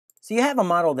So you have a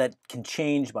model that can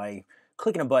change by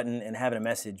clicking a button and having a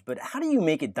message, but how do you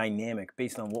make it dynamic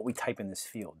based on what we type in this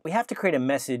field? We have to create a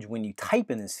message when you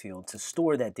type in this field to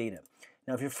store that data.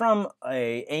 Now, if you're from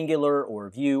Angular or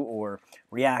Vue or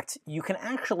React, you can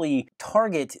actually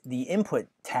target the input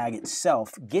tag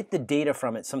itself, get the data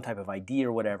from it, some type of ID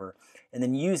or whatever, and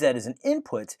then use that as an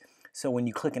input. So when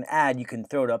you click an add, you can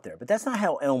throw it up there. But that's not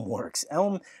how Elm works.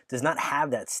 Elm does not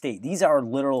have that state. These are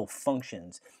literal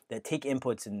functions that take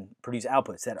inputs and produce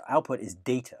outputs. That output is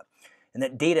data. And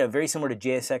that data, very similar to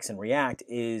JSX and React,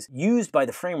 is used by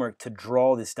the framework to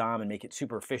draw this DOM and make it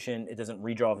super efficient. It doesn't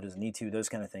redraw if it doesn't need to, those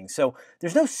kind of things. So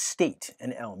there's no state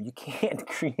in Elm. You can't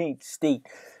create state.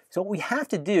 So what we have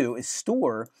to do is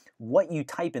store what you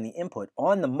type in the input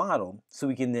on the model so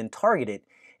we can then target it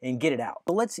and get it out.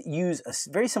 So let's use a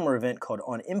very similar event called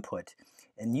onInput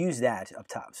and use that up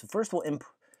top. So first we'll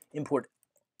import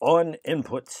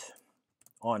onInput,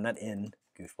 on, not in,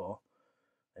 goofball.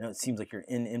 I know it seems like you're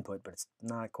in input, but it's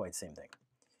not quite the same thing.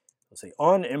 We'll say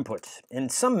onInput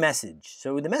and some message.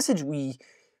 So the message we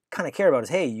kind of care about is,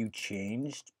 hey, you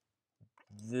changed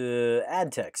the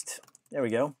add text. There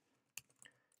we go.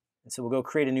 And so we'll go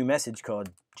create a new message called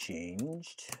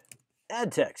changed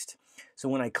add text. So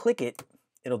when I click it,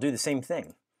 it'll do the same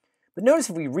thing. But notice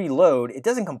if we reload, it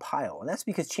doesn't compile. And that's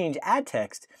because change add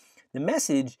text, the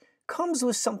message comes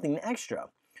with something extra.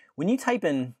 When you type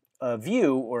in a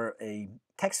view or a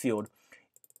text field,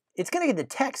 it's going to get the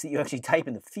text that you actually type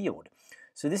in the field.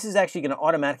 So this is actually going to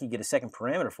automatically get a second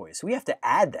parameter for you. So we have to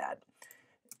add that.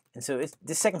 And so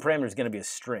this second parameter is going to be a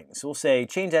string. So we'll say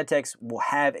change add text will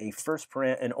have a first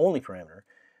and only parameter.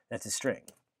 That's a string.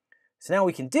 So now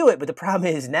we can do it, but the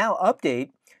problem is now update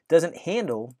doesn't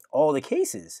handle all the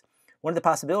cases. One of the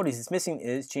possibilities it's missing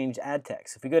is change add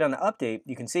text. If we go down to update,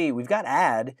 you can see we've got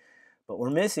add, but we're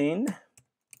missing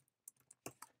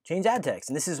change add text.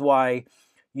 And this is why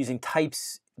using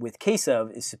types with case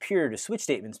of is superior to switch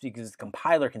statements, because the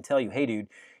compiler can tell you, hey dude,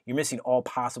 you're missing all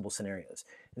possible scenarios.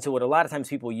 And so what a lot of times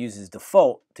people use is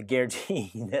default to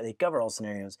guarantee that they cover all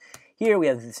scenarios. Here we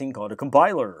have this thing called a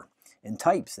compiler and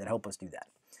types that help us do that.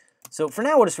 So for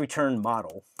now we'll just return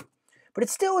model. But it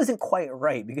still isn't quite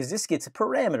right because this gets a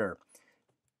parameter.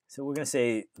 So we're going to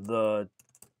say the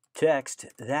text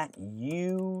that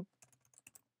you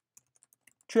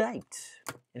typed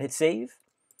and hit save,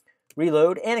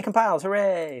 reload, and it compiles.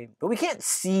 Hooray! But we can't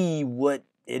see what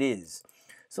it is.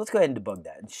 So let's go ahead and debug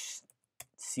that and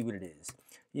see what it is.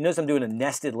 You notice I'm doing a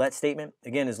nested let statement.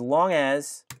 Again, as long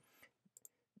as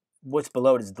what's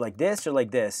below it is like this or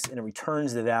like this, and it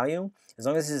returns the value. As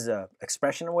long as this is an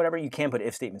expression or whatever, you can put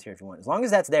if statements here if you want. As long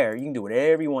as that's there, you can do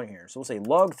whatever you want here. So we'll say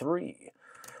log3,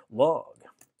 log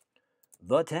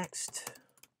the text,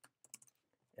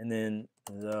 and then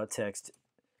the text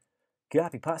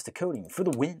copy pasta coding for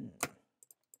the win.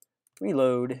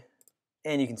 Reload,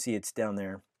 and you can see it's down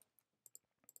there.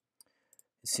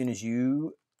 As soon as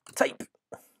you type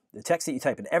the text that you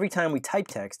type, and every time we type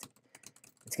text,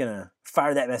 it's going to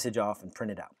fire that message off and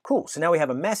print it out. Cool. So now we have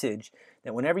a message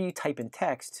that whenever you type in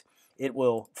text, it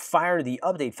will fire the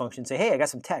update function, say, hey, I got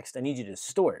some text. I need you to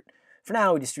store it. For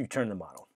now, we just return the model.